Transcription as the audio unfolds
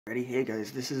Ready? Hey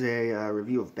guys, this is a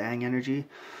review of Bang Energy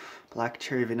Black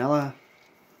Cherry Vanilla.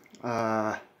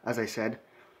 As I said,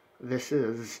 this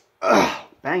is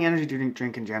Bang Energy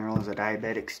drink in general is a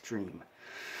diabetic's dream.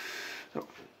 So,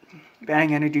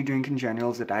 Bang Energy drink in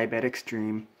general is a diabetic's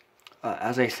dream.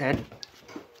 As I said,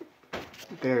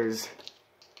 there's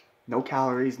no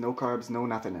calories, no carbs, no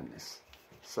nothing in this.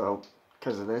 So,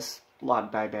 because of this, a lot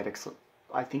of diabetics,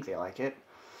 I think they like it.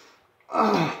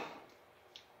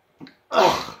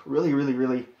 Really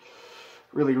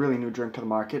new drink to the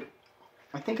market.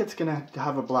 I think it's gonna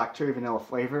have a black cherry vanilla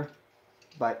flavor,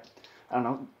 but I don't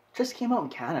know. It just came out in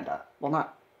Canada. Well,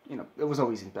 not, it was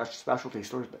always in specialty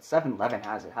stores, but 7-Eleven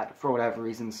had it for whatever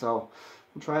reason. So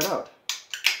we'll try it out.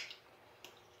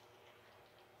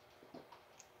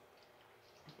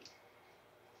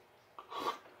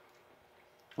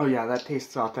 Oh yeah, that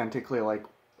tastes authentically like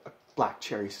a black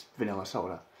cherry vanilla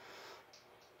soda.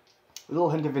 A little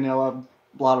hint of vanilla,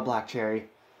 a lot of black cherry,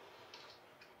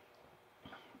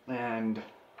 and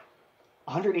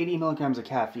 180 milligrams of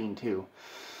caffeine too.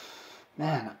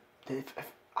 Man,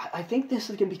 I think this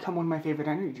is going to become one of my favorite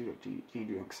energy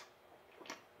drinks.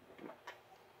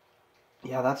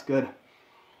 Yeah, that's good.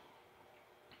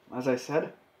 As I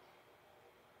said,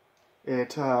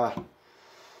 it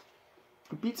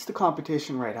beats the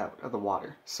competition right out of the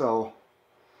water. So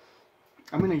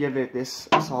I'm going to give it this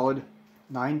a solid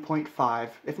 9.5.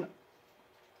 If not,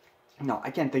 no,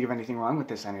 I can't think of anything wrong with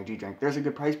this energy drink. There's a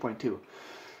good price point too.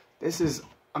 I'm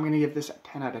going to give this a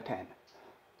 10 out of 10.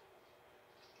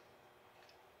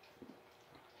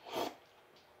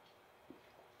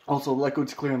 Also,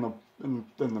 liquid's clear in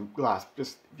the glass,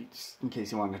 just in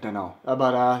case you wanted to know.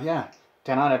 But yeah,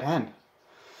 10 out of 10.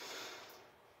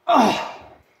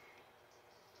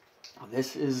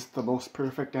 This is the most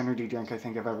perfect energy drink I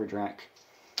think I've ever drank.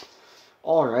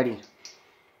 Already.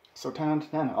 So 10 out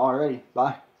of 10 already.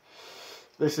 Bye.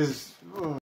 This is...